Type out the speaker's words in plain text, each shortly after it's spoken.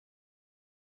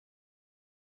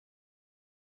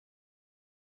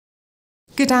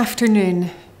Good afternoon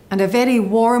and a very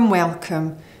warm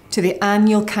welcome to the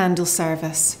annual candle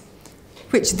service,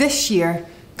 which this year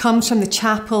comes from the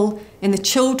chapel in the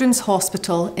Children's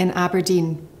Hospital in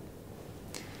Aberdeen.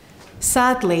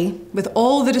 Sadly, with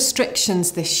all the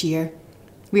restrictions this year,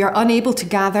 we are unable to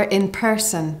gather in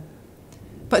person,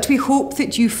 but we hope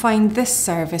that you find this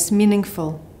service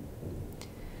meaningful.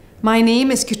 My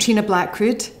name is Katrina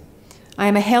Blackwood. I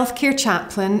am a healthcare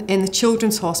chaplain in the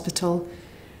Children's Hospital,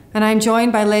 and I'm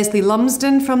joined by Leslie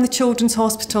Lumsden from the Children's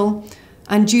Hospital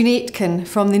and June Aitken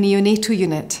from the neonatal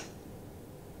unit.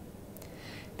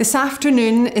 This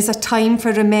afternoon is a time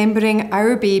for remembering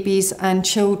our babies and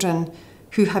children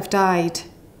who have died.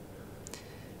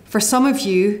 For some of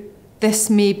you, this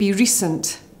may be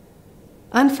recent,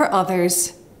 and for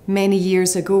others, many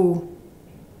years ago.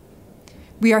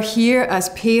 We are here as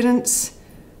parents,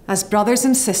 as brothers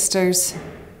and sisters,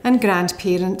 and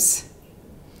grandparents,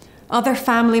 other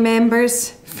family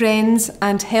members, friends,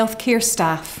 and healthcare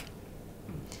staff.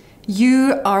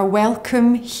 You are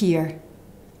welcome here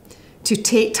to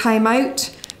take time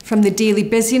out from the daily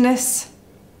busyness,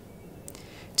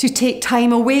 to take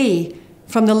time away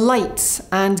from the lights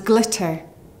and glitter,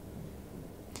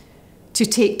 to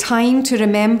take time to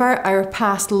remember our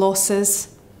past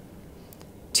losses,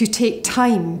 to take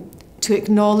time to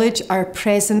acknowledge our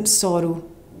present sorrow,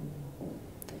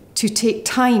 to take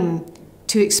time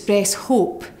to express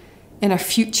hope in a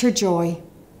future joy.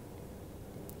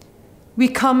 We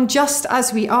come just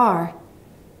as we are,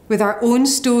 with our own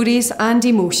stories and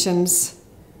emotions,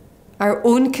 our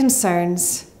own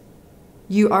concerns.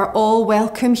 You are all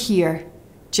welcome here,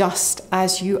 just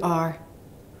as you are.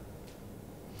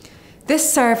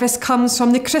 This service comes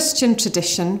from the Christian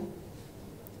tradition.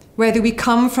 Whether we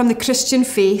come from the Christian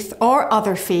faith or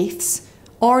other faiths,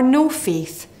 or no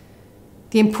faith,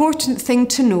 the important thing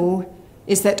to know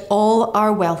is that all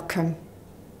are welcome.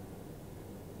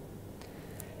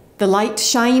 The light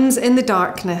shines in the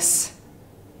darkness.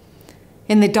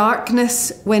 In the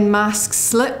darkness, when masks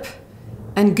slip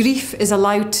and grief is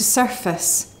allowed to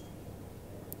surface,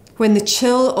 when the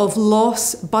chill of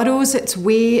loss burrows its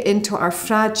way into our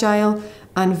fragile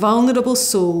and vulnerable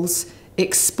souls,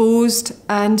 exposed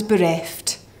and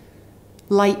bereft,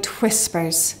 light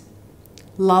whispers,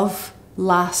 love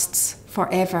lasts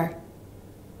forever.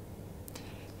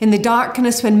 In the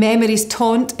darkness, when memories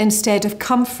taunt instead of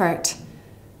comfort,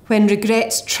 when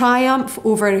regrets triumph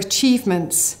over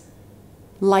achievements,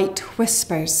 light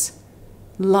whispers,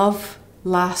 love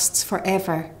lasts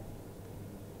forever.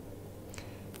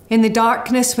 In the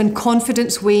darkness, when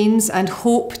confidence wanes and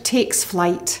hope takes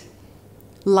flight,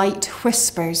 light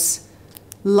whispers,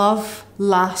 love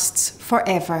lasts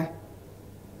forever.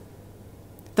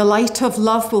 The light of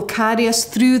love will carry us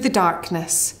through the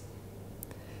darkness.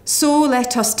 So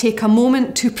let us take a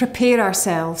moment to prepare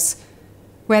ourselves,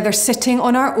 whether sitting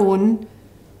on our own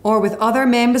or with other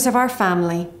members of our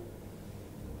family.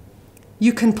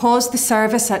 You can pause the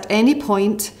service at any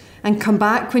point and come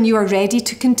back when you are ready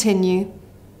to continue.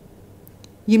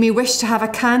 You may wish to have a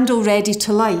candle ready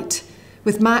to light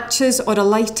with matches or a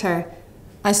lighter,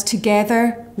 as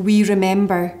together we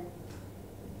remember.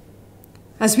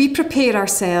 As we prepare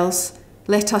ourselves,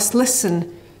 let us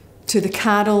listen to the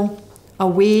carol,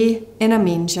 Away in a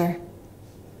Manger.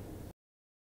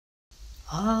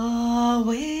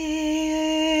 Away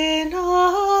in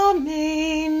a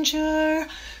manger,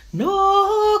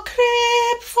 no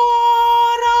crib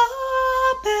for a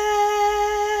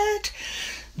bed,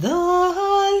 the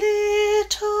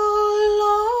little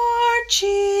Lord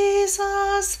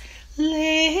Jesus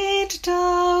laid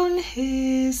down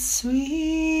his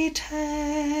sweet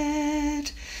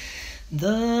head.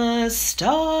 The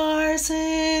stars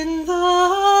in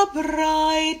the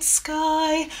bright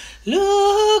sky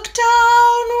look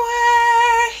down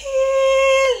where he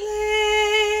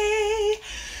lay.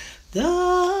 The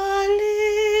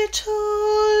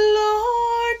little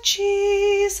Lord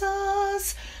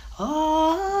Jesus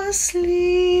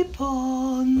asleep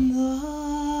on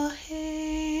the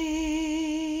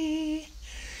hay.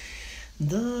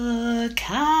 The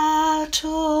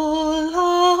cattle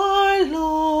are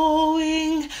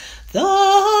lowing,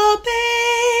 the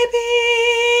baby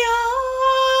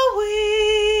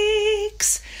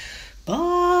awakes,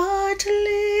 but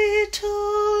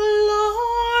little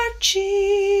Lord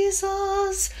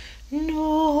Jesus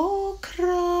no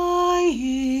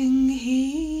crying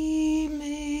he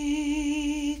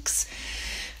makes.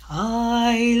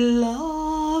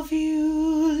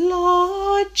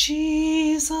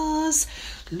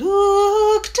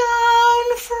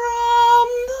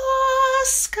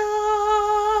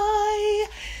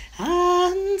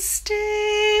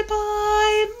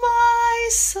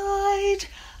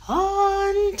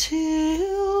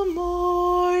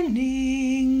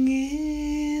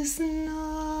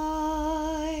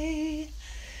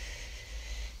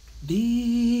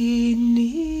 Be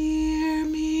near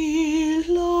me,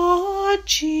 Lord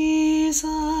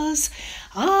Jesus,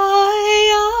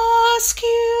 I ask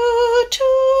you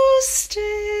to stay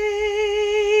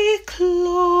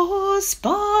close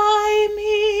by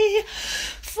me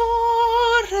forever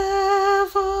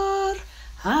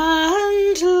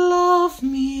and love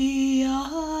me,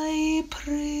 I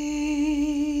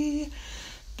pray.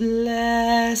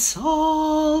 Bless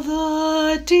all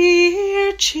the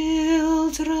dear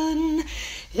children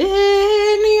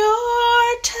in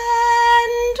your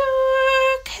tender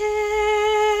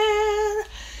care,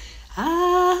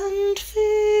 and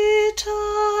fit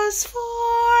us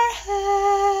for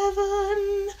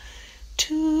heaven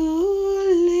to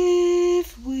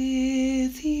live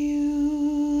with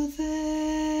you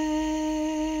there.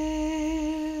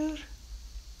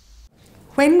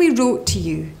 When we wrote to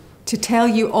you to tell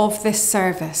you of this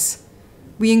service,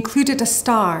 we included a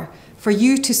star for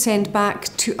you to send back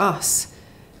to us,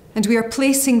 and we are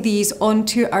placing these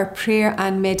onto our prayer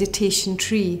and meditation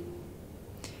tree.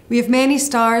 We have many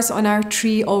stars on our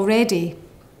tree already.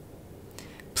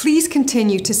 Please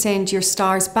continue to send your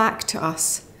stars back to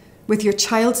us with your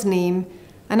child's name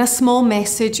and a small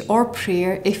message or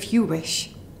prayer if you wish.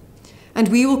 And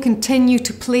we will continue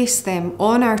to place them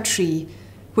on our tree,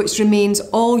 which remains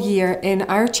all year in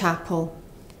our chapel,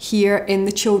 here in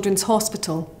the Children's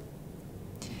Hospital.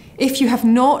 If you have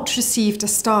not received a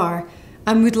star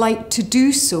and would like to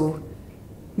do so,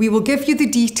 we will give you the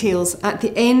details at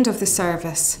the end of the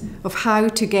service of how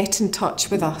to get in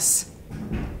touch with us.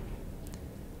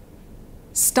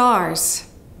 Stars,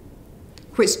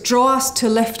 which draw us to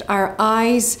lift our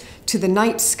eyes to the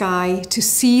night sky to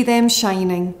see them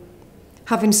shining,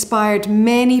 have inspired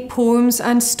many poems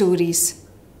and stories.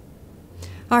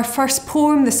 Our first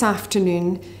poem this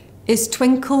afternoon is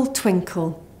Twinkle,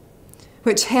 Twinkle,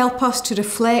 which help us to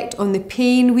reflect on the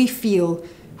pain we feel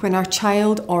when our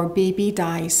child or baby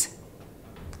dies.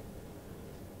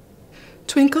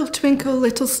 Twinkle, twinkle,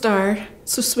 little star,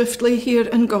 so swiftly here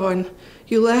and gone,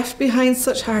 you left behind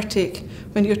such heartache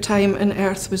when your time on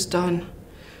earth was done.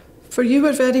 For you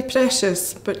were very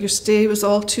precious, but your stay was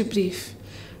all too brief,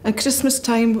 and Christmas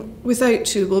time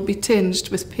without you will be tinged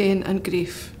with pain and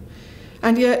grief.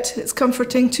 And yet it's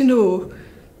comforting to know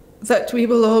that we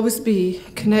will always be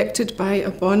connected by a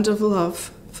bond of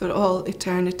love for all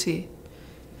eternity.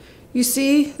 You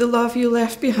see, the love you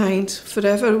left behind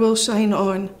forever will shine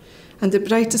on, and the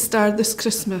brightest star this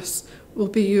Christmas will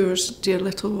be yours, dear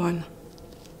little one.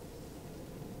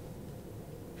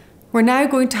 We're now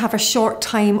going to have a short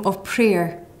time of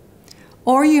prayer,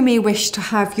 or you may wish to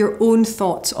have your own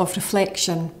thoughts of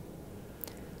reflection.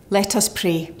 Let us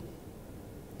pray.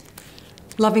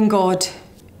 Loving God,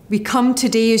 we come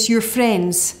today as your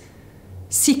friends,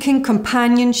 seeking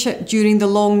companionship during the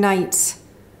long nights,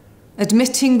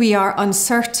 admitting we are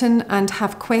uncertain and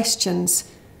have questions,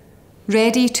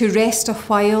 ready to rest a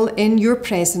while in your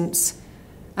presence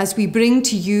as we bring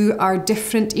to you our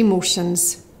different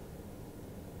emotions.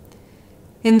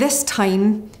 In this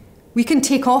time, we can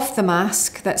take off the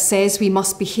mask that says we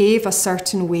must behave a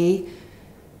certain way,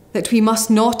 that we must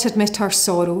not admit our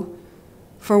sorrow,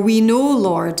 for we know,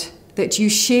 Lord, that you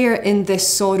share in this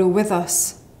sorrow with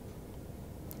us.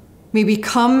 May we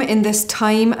come in this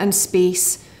time and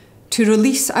space to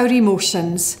release our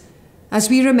emotions as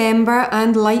we remember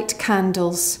and light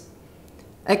candles,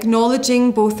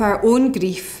 acknowledging both our own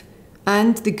grief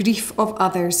and the grief of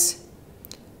others,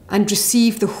 and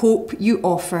receive the hope you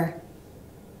offer.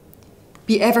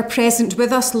 Be ever present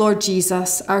with us, Lord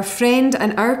Jesus, our friend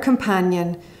and our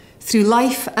companion, through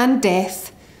life and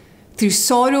death, through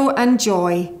sorrow and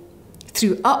joy,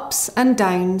 through ups and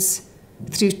downs,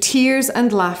 through tears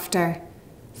and laughter,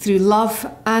 through love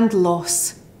and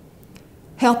loss.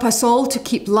 Help us all to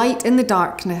keep light in the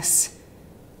darkness,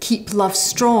 keep love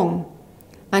strong,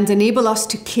 and enable us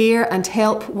to care and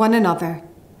help one another.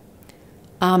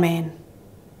 Amen.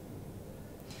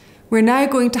 We're now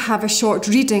going to have a short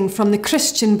reading from the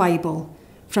Christian Bible,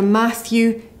 from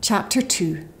Matthew chapter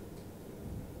 2.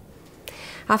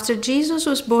 After Jesus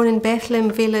was born in Bethlehem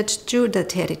village, Judah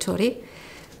territory,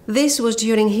 this was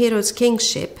during Herod's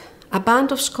kingship, a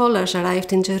band of scholars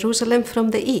arrived in Jerusalem from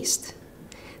the east.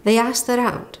 They asked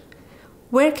around,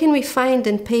 "Where can we find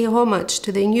and pay homage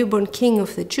to the newborn king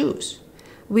of the Jews?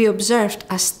 We observed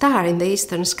a star in the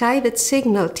eastern sky that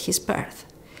signaled his birth.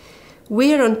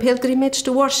 We are on pilgrimage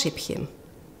to worship him."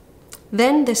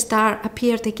 Then the star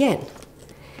appeared again,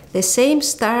 the same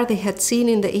star they had seen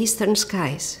in the eastern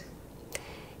skies.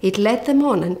 It led them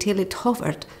on until it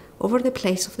hovered over the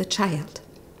place of the child.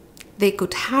 They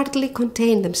could hardly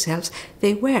contain themselves.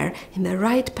 They were in the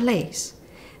right place.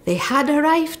 They had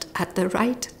arrived at the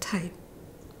right time.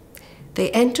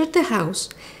 They entered the house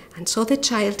and saw the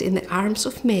child in the arms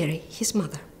of Mary, his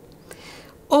mother.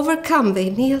 Overcome, they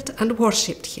kneeled and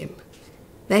worshipped him.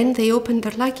 Then they opened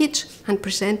their luggage and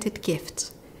presented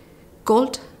gifts: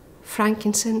 gold,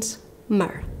 frankincense,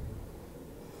 myrrh.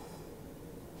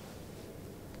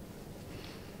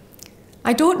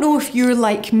 I don't know if you're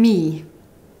like me,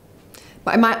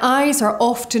 but my eyes are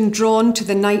often drawn to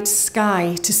the night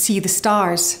sky to see the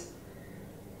stars.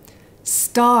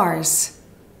 Stars,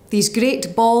 these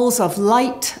great balls of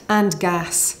light and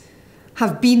gas,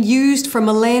 have been used for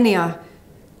millennia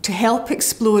to help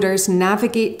explorers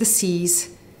navigate the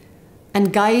seas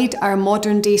and guide our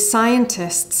modern-day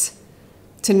scientists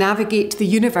to navigate the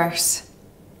universe.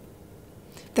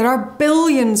 There are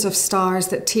billions of stars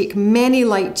that take many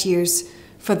light years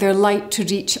for their light to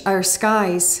reach our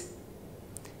skies.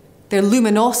 Their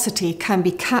luminosity can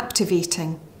be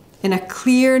captivating in a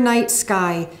clear night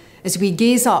sky as we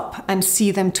gaze up and see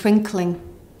them twinkling.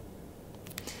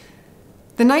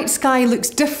 The night sky looks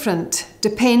different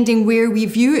depending where we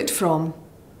view it from,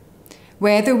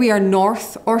 whether we are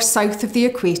north or south of the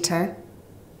equator,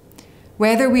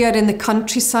 whether we are in the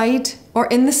countryside or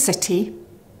in the city,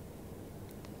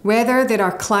 whether there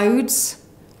are clouds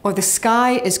or the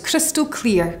sky is crystal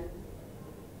clear.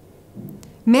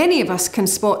 Many of us can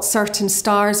spot certain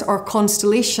stars or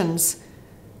constellations,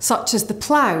 such as the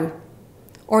Plough,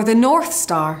 or the North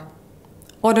Star,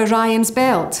 or Orion's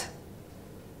Belt.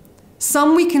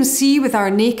 Some we can see with our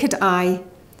naked eye,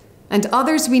 and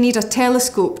others we need a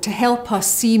telescope to help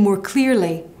us see more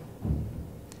clearly.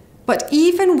 But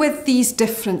even with these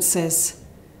differences,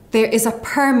 there is a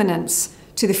permanence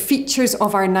to the features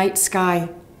of our night sky.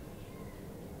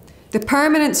 The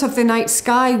permanence of the night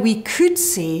sky, we could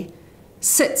say,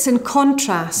 sits in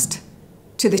contrast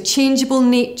to the changeable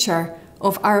nature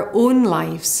of our own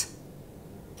lives.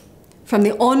 From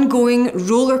the ongoing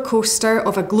roller coaster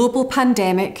of a global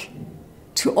pandemic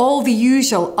to all the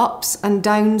usual ups and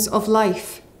downs of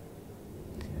life.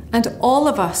 And all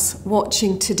of us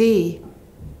watching today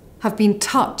have been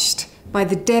touched by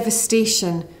the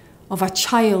devastation of a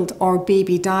child or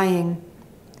baby dying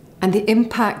and the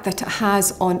impact that it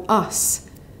has on us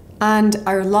and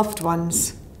our loved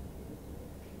ones.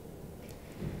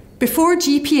 Before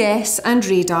GPS and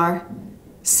radar,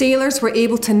 sailors were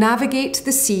able to navigate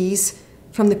the seas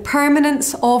from the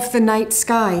permanence of the night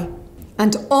sky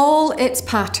and all its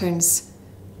patterns.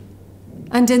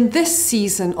 And in this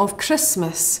season of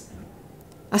Christmas,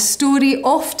 a story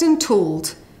often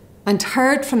told and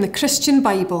heard from the Christian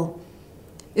Bible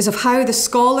is of how the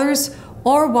scholars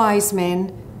or wise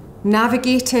men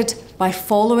navigated by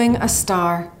following a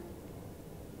star.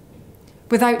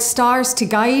 Without stars to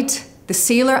guide the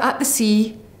sailor at the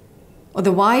sea or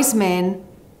the wise men,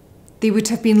 they would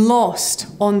have been lost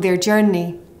on their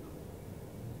journey.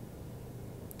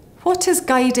 What is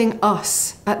guiding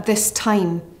us at this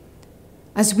time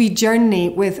as we journey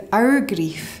with our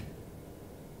grief?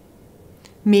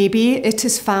 Maybe it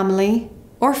is family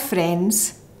or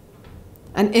friends,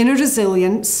 an inner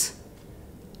resilience,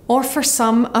 or for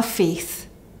some, a faith.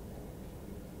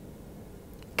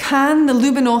 Can the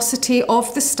luminosity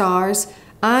of the stars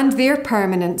and their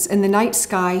permanence in the night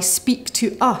sky speak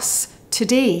to us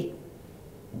today?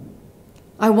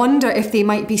 I wonder if they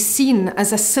might be seen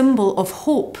as a symbol of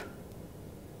hope.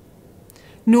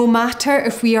 No matter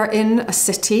if we are in a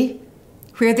city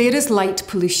where there is light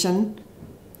pollution,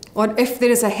 or if there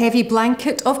is a heavy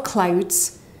blanket of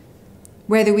clouds,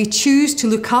 whether we choose to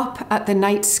look up at the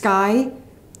night sky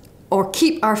or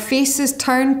keep our faces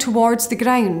turned towards the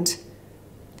ground,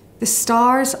 the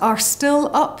stars are still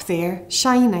up there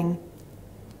shining,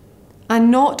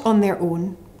 and not on their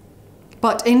own,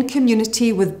 but in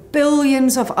community with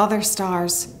billions of other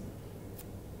stars.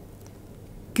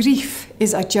 Grief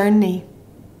is a journey,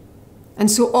 and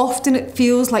so often it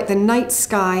feels like the night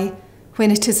sky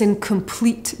when it is in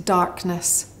complete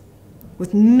darkness,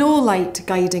 with no light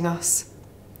guiding us,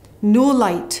 no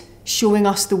light showing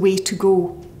us the way to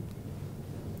go.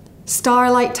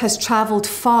 Starlight has travelled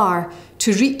far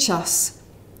to reach us,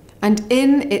 and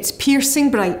in its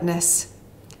piercing brightness,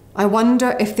 I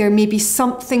wonder if there may be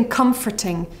something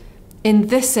comforting in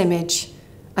this image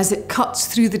as it cuts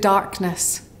through the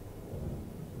darkness.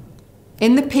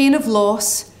 In the pain of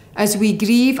loss, as we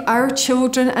grieve our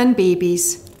children and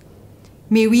babies,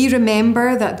 may we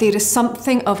remember that there is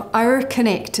something of our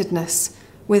connectedness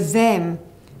with them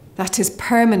that is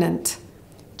permanent,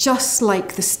 just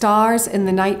like the stars in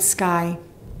the night sky.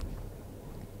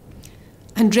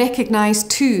 And recognise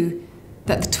too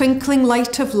that the twinkling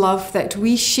light of love that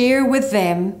we share with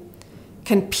them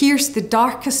can pierce the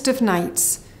darkest of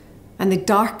nights and the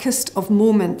darkest of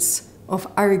moments of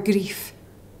our grief.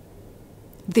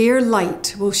 Their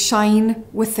light will shine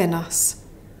within us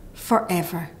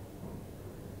forever.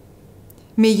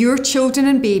 May your children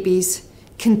and babies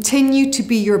continue to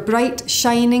be your bright,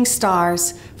 shining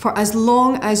stars for as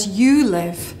long as you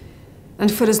live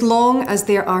and for as long as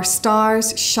there are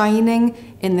stars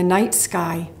shining in the night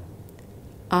sky.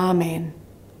 Amen.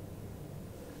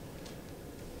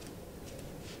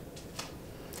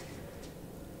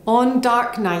 On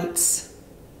dark nights,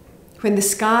 when the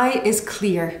sky is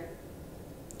clear,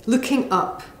 looking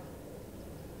up,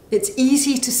 it's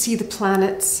easy to see the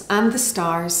planets and the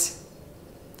stars,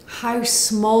 how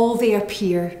small they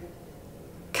appear,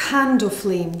 candle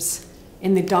flames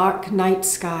in the dark night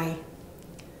sky,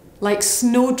 like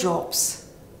snowdrops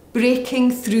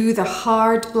breaking through the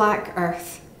hard black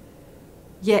earth,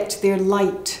 yet their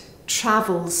light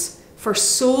travels for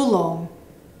so long,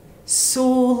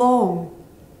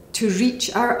 to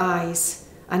reach our eyes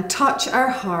and touch our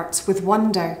hearts with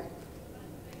wonder.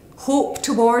 Hope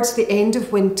towards the end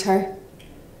of winter,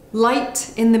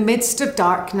 light in the midst of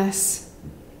darkness.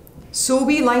 So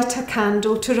we light a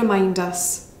candle to remind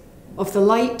us of the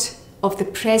light of the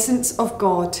presence of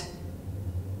God,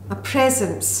 a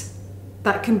presence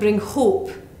that can bring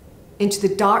hope into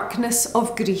the darkness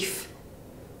of grief,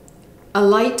 a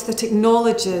light that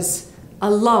acknowledges a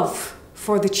love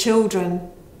for the children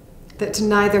that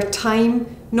neither time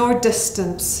nor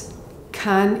distance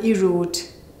can erode.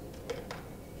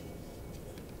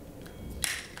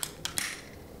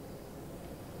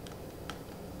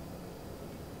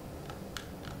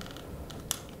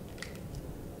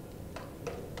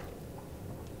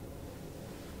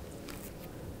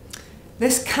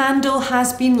 This candle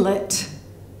has been lit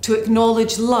to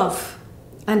acknowledge love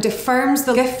and affirms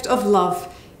the gift of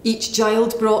love each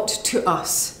child brought to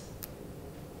us.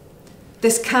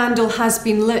 This candle has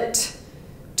been lit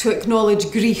to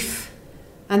acknowledge grief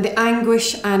and the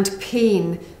anguish and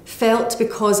pain felt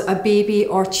because a baby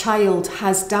or child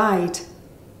has died.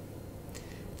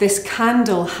 This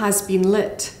candle has been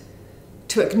lit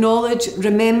to acknowledge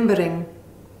remembering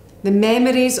the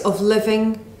memories of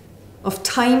living, of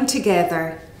time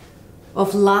together,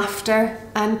 of laughter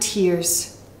and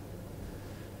tears.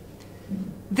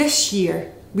 This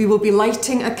year, we will be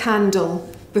lighting a candle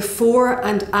before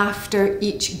and after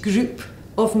each group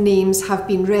of names have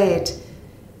been read,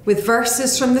 with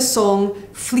verses from the song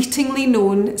Fleetingly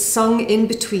Known sung in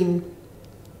between.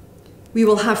 We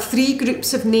will have 3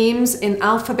 groups of names in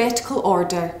alphabetical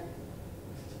order.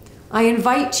 I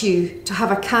invite you to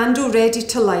have a candle ready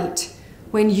to light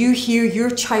when you hear your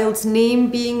child's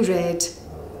name being read,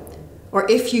 or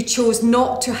if you chose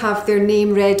not to have their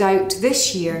name read out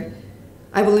this year,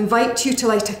 I will invite you to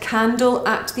light a candle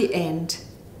at the end.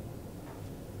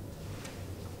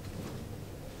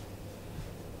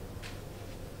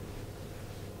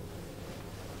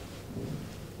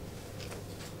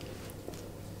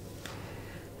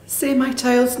 Say my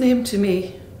child's name to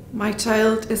me. My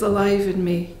child is alive in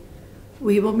me.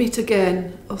 We will meet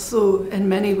again, although in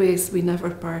many ways we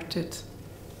never parted.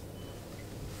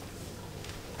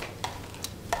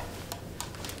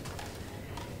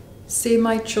 Say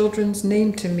my children's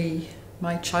name to me.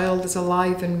 My child is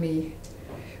alive in me.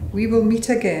 We will meet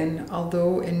again,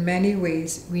 although in many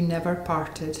ways we never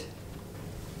parted.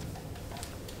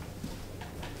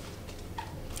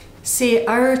 Say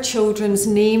our children's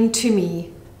name to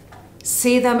me.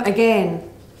 Say them again.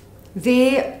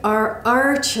 They are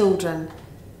our children,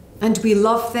 and we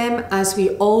love them as we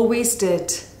always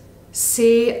did.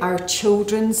 Say our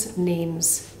children's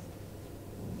names.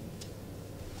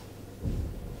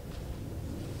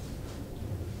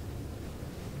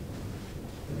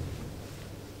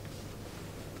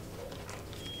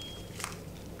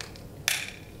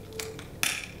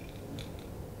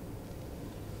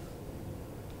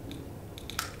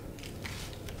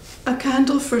 A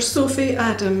candle for Sophie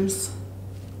Adams,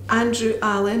 Andrew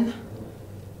Allen,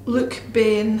 Luke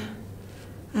Bain,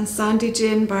 and Sandy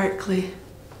Jane Barclay.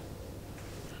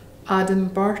 Adam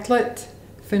Bartlett,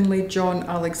 Finlay John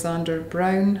Alexander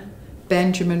Brown,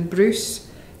 Benjamin Bruce,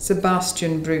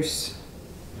 Sebastian Bruce.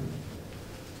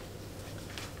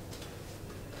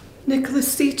 Nicholas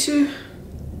Situ,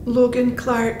 Logan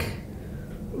Clark,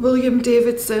 William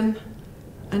Davidson,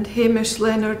 and Hamish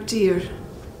Leonard Deere.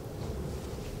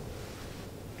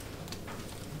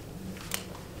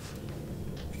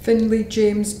 Finlay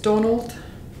James Donald,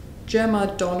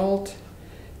 Gemma Donald,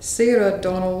 Sarah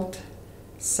Donald,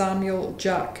 Samuel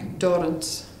Jack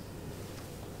Dorrance.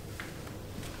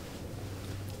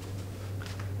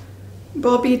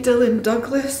 Bobby Dylan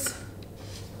Douglas,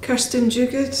 Kirsten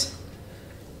Duguid,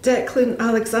 Declan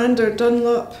Alexander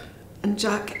Dunlop, and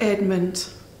Jack Edmund.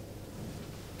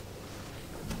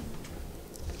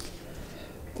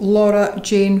 Laura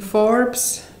Jane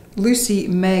Forbes, Lucy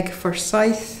Meg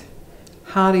Forsyth,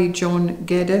 Harry John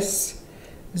Geddes,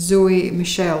 Zoe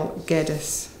Michelle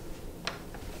Geddes.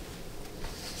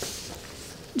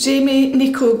 Jamie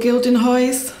Nico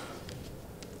Gildenhoys,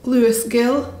 Lewis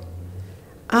Gill,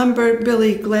 Amber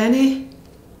Billy Glennie,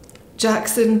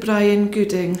 Jackson Brian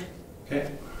Gooding. Okay.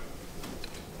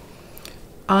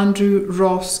 Andrew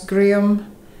Ross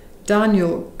Graham,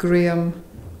 Daniel Graham,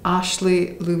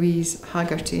 Ashley Louise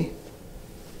Haggerty.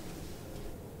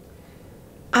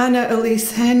 Anna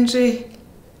Elise Henry,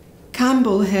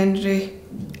 Campbell Henry,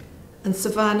 and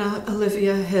Savannah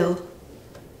Olivia Hill.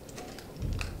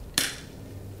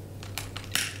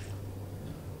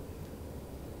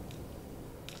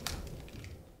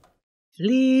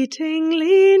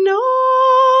 Fleetingly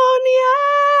known,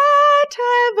 yet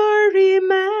ever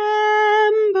remembered,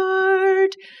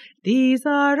 these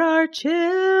are our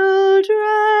children,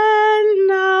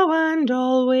 now and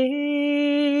always.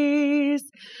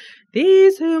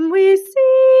 These whom we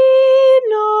see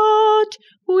not,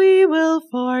 we will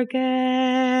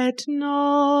forget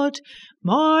not,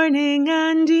 morning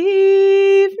and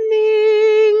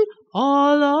evening,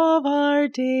 all of our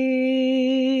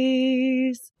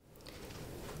days.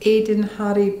 Aidan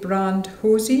Harry Brand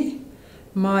Hosey,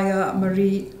 Maya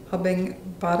Marie Hubbing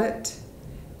Barrett,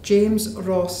 James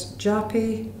Ross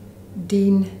Jappy,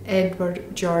 Dean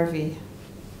Edward Jarvie.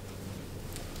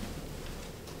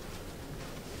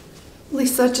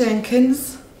 Lisa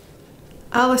Jenkins,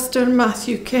 Alistair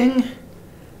Matthew King,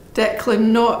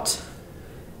 Declan Knott,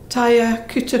 Taya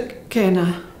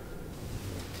Kutukena.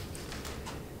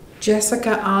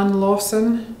 Jessica Ann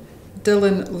Lawson,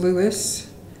 Dylan Lewis,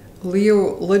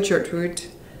 Leo Lidgertwood,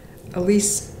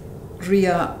 Elise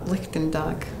Ria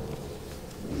Lichtendag.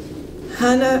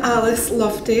 Hannah Alice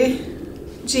Loveday,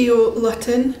 Geo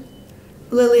Lutton,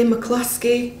 Lily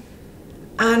McCluskey,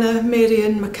 Anna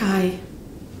Marion Mackay.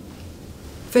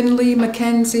 Finlay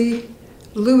Mackenzie,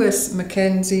 Lewis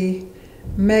Mackenzie,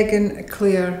 Megan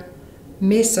Clare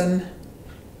Mason,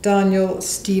 Daniel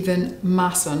Stephen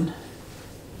Masson.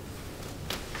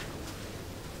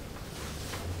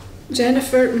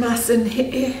 Jennifer Masson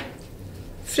Hitty,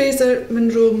 Fraser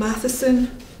Monroe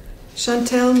Matheson,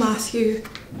 Chantel Matthew,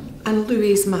 and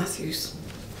Louise Matthews.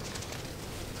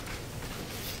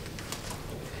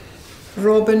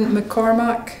 Robin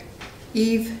McCormack,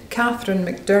 Eve Catherine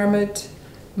McDermott,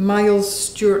 Miles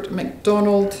Stewart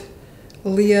MacDonald,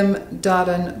 Liam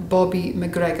Darren Bobby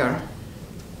McGregor.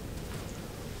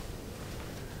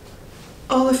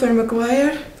 Oliver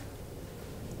Maguire,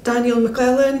 Daniel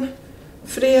McClellan,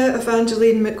 Freya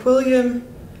Evangeline McWilliam,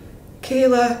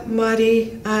 Kayla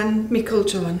Marie Ann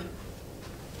Meiklejohn.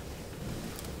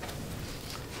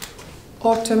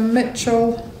 Autumn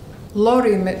Mitchell,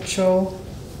 Laurie Mitchell,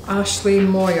 Ashley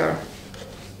Moyer.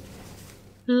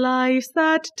 Lives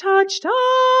that touched our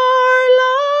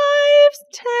lives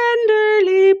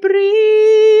tenderly,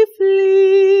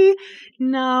 briefly,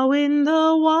 now in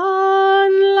the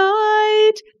one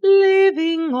light,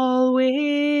 living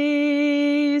always.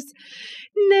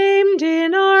 Named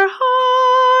in our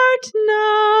heart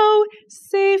now,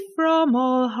 safe from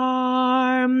all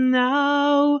harm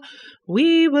now,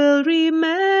 we will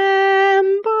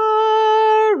remember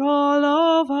all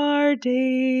of our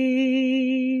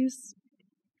days.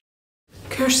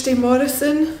 Kirsty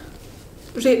Morrison,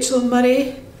 Rachel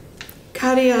Murray,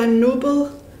 Carrie Ann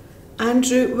Noble,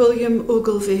 Andrew William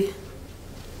Ogilvie.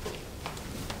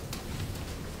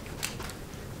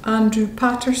 Andrew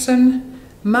Patterson,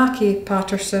 Mackie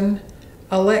Patterson,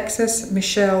 Alexis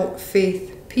Michelle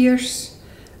Faith Pierce,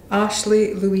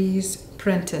 Ashley Louise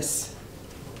Prentice.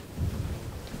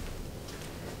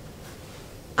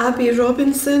 Abby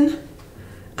Robinson,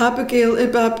 Abigail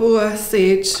Ibaboa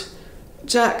Sage,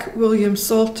 Jack William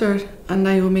Salter, and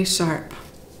Naomi Sharp.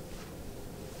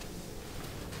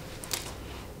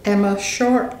 Emma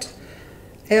Short,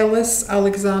 Ellis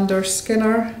Alexander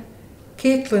Skinner,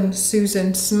 Caitlin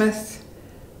Susan Smith,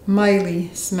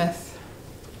 Miley Smith.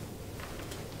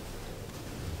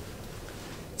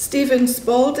 Stephen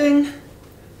Spalding,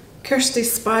 Kirsty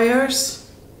Spires,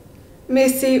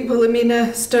 Macy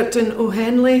Wilhelmina Sturton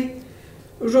O'Henley,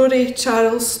 Rory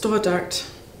Charles Stoddart.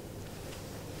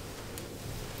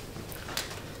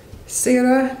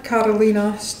 Sarah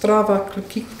Karolina Strava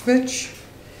Krukiewicz,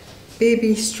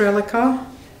 Baby Strelica,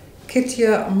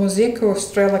 Kitya Mozeko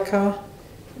Strelica,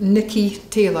 Nikki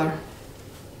Taylor.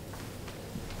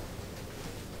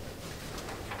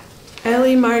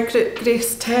 Ellie Margaret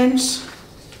Grace Tench,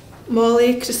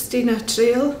 Molly Christina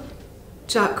Trail,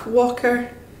 Jack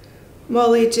Walker,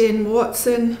 Molly Jane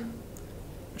Watson,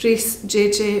 Reese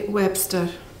J.J. Webster.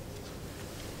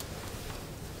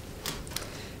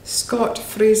 Scott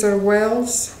Fraser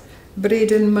Wells,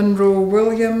 Braden Monroe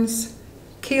Williams,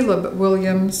 Caleb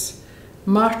Williams,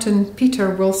 Martin Peter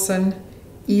Wilson,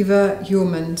 Eva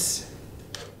Yeomans.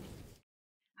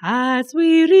 As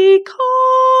we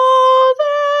recall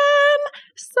them,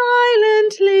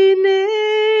 silently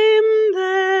name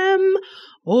them,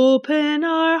 open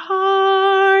our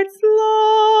hearts,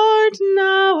 Lord,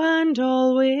 now and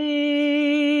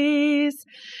always.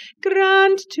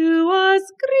 Grant to us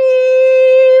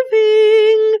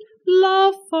grieving,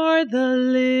 love for the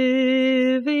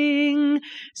living,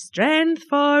 strength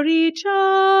for each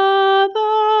other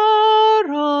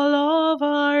all of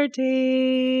our days.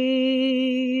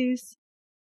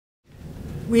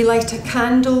 We light a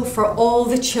candle for all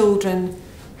the children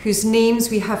whose names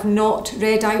we have not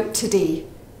read out today,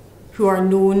 who are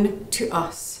known to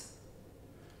us.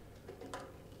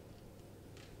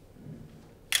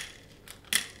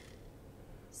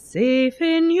 Safe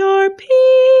in your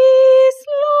peace,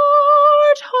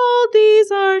 Lord, hold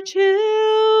these our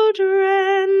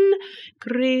children.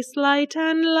 Grace, light,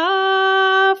 and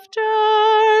laughter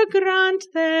grant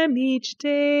them each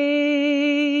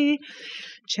day.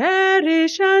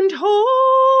 Cherish and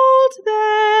hold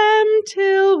them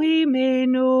till we may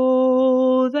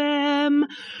know them,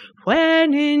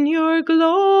 when in your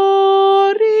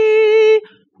glory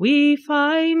we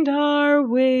find our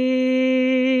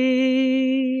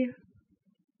way.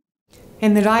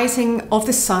 In the rising of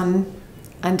the sun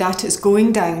and at its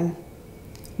going down,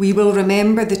 we will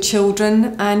remember the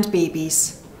children and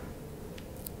babies.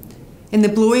 In the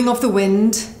blowing of the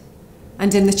wind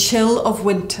and in the chill of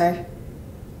winter,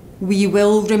 we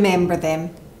will remember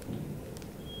them.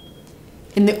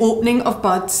 In the opening of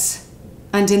buds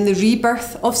and in the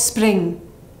rebirth of spring,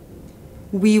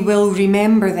 we will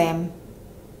remember them.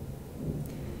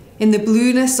 In the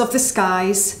blueness of the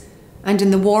skies and in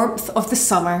the warmth of the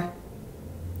summer,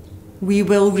 we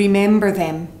will remember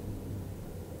them.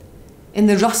 In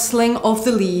the rustling of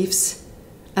the leaves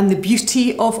and the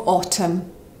beauty of autumn,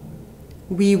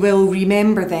 we will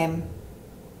remember them.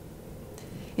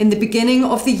 In the beginning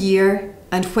of the year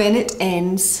and when it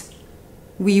ends,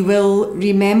 we will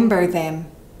remember them.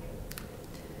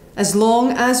 As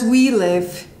long as we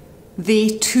live, they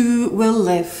too will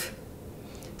live,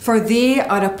 for they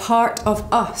are a part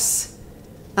of us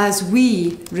as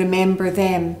we remember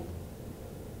them.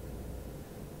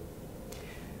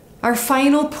 Our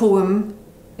final poem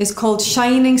is called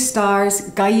Shining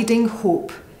Stars Guiding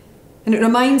Hope, and it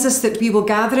reminds us that we will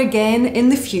gather again in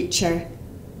the future,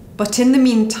 but in the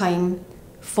meantime,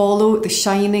 follow the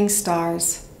shining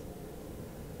stars.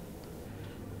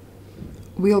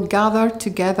 We'll gather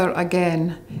together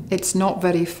again, it's not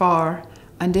very far,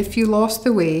 and if you lost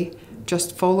the way,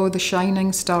 just follow the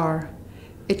shining star.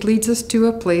 It leads us to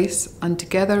a place, and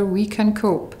together we can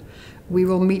cope. We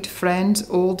will meet friends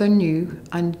old and new,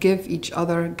 and give each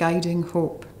other guiding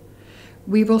hope.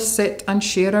 We will sit and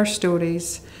share our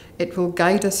stories. It will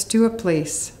guide us to a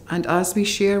place, and as we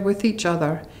share with each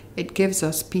other, it gives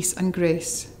us peace and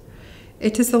grace.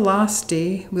 It is the last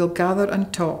day, we'll gather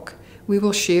and talk. We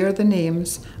will share the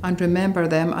names and remember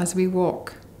them as we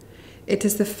walk. It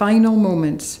is the final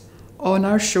moments. On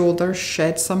our shoulders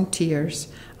shed some tears.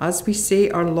 As we say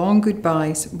our long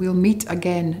goodbyes, we'll meet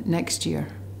again next year.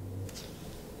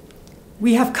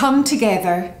 We have come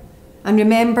together and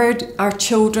remembered our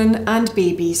children and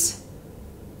babies,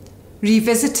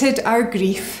 revisited our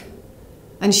grief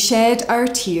and shed our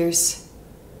tears.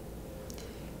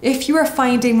 If you are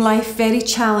finding life very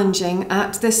challenging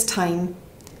at this time,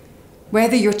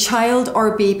 whether your child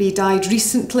or baby died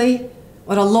recently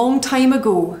or a long time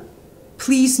ago,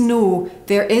 please know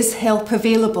there is help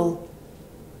available.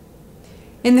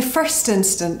 In the first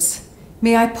instance,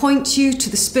 may I point you to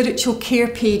the spiritual care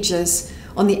pages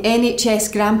on the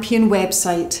NHS Grampian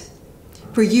website,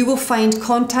 where you will find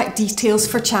contact details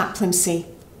for chaplaincy.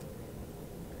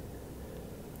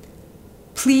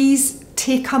 Please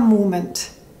take a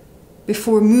moment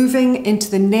before moving into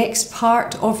the next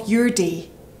part of your day.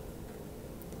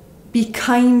 Be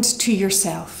kind to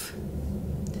yourself,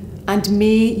 and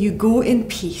may you go in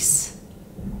peace.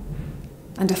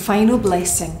 And a final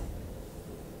blessing.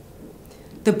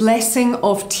 The blessing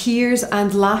of tears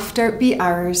and laughter be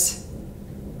ours.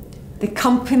 The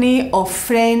company of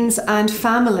friends and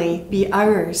family be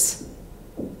ours.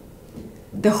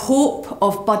 The hope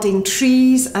of budding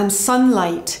trees and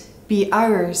sunlight be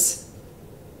ours.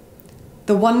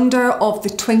 The wonder of the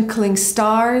twinkling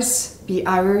stars be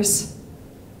ours.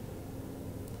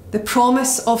 The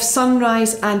promise of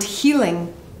sunrise and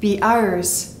healing be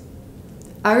ours.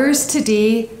 ours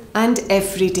today and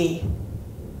every day.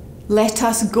 Let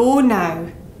us go now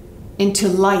into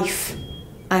life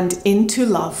and into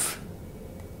love.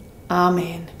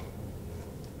 Amen.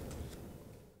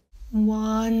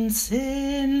 Once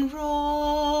in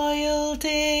royal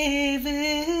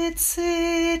David's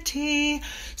city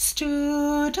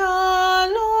stood a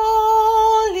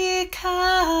lowly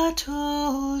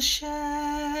cattle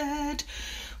shed,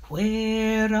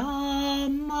 where a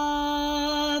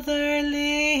mother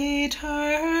laid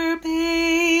her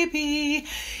baby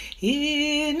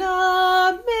in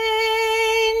a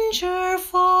manger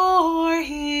for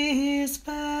his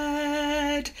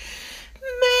bed.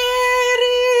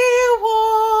 Mary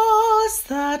was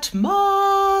that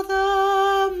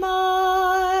mother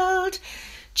mild,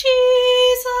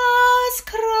 Jesus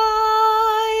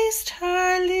Christ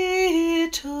her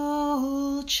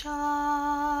little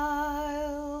child.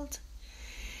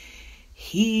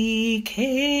 He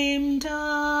came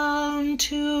down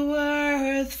to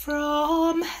earth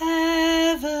from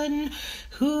heaven,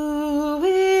 who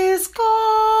is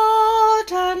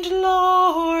God and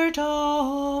Lord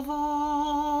of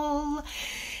all,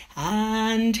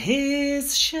 and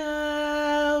his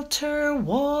shelter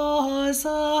was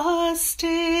a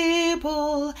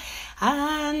stable,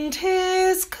 and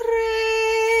his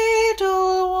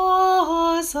cradle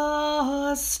was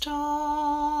a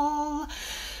stall.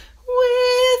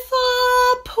 With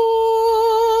a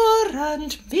poor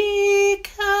and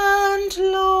meek and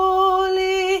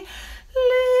lowly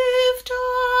lived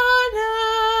on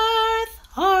earth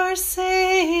our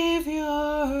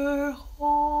Saviour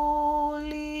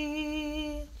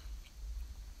holy.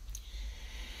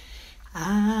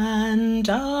 And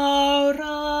our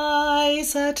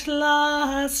eyes at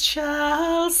last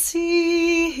shall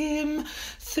see him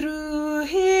through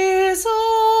his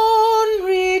own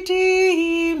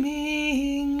redeeming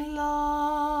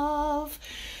love.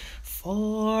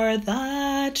 For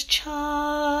that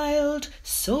child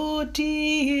so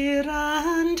dear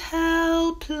and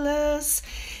helpless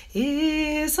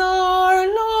is our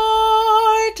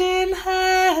Lord in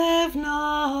heaven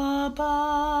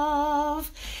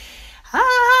above,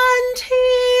 and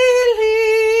he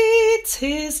leads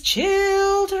his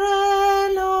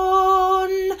children on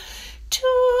to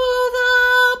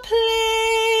the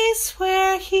place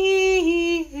where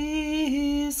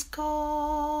he is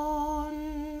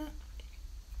gone.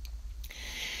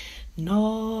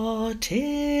 Not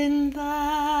in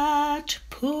that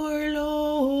poor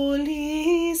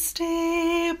lowly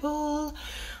stable,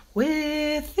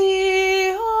 with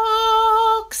the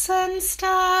oxen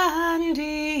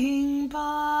standing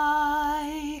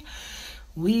by,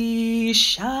 we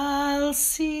shall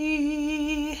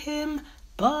see him,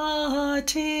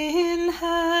 but in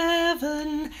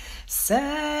heaven,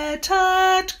 set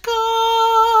at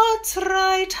God's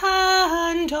right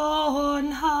hand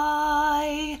on high.